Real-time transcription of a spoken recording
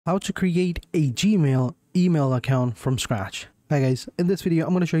How to create a Gmail email account from scratch. Hi guys, in this video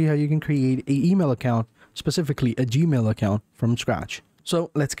I'm going to show you how you can create a email account, specifically a Gmail account from scratch.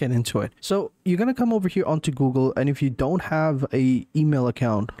 So let's get into it. So you're going to come over here onto Google, and if you don't have a email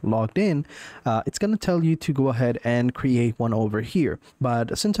account logged in, it's going to tell you to go ahead and create one over here.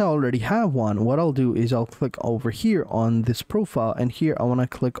 But since I already have one, what I'll do is I'll click over here on this profile, and here I want to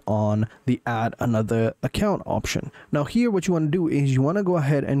click on the add another account option. Now here what you want to do is you want to go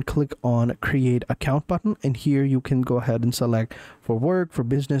ahead and click on create account button, and here you can go ahead and select for work, for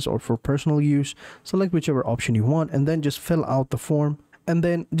business, or for personal use. Select whichever option you want, and then just fill out the form. And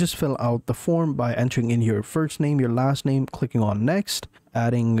then just fill out the form by entering in your first name, your last name, clicking on next,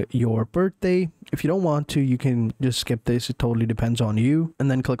 adding your birthday. If you don't want to, you can just skip this. It totally depends on you. And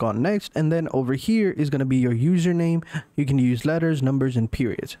then click on next. And then over here is going to be your username. You can use letters, numbers, and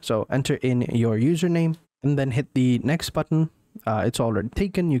periods. So enter in your username and then hit the next button. It's already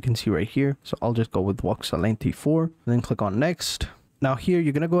taken. You can see right here. So I'll just go with Voxalenti4 and then click on next. Now here,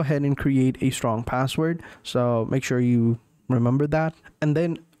 you're going to go ahead and create a strong password. So make sure you remember that, and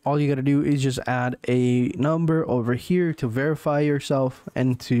then all you gotta do is just add a number over here to verify yourself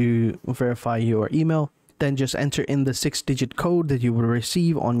and to verify your email. Then just enter in the 6-digit code that you will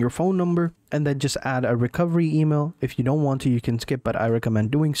receive on your phone number, and then just add a recovery email. If you don't want to, you can skip, but I recommend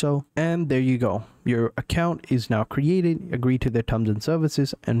doing so. And there you go, your account is now created. Agree to their terms and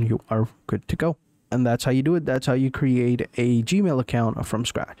services and you are good to go. And that's how you do it. That's how you create a Gmail account from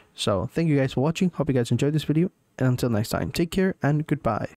scratch. So thank you guys for watching. Hope you guys enjoyed this video. And until next time, take care and goodbye.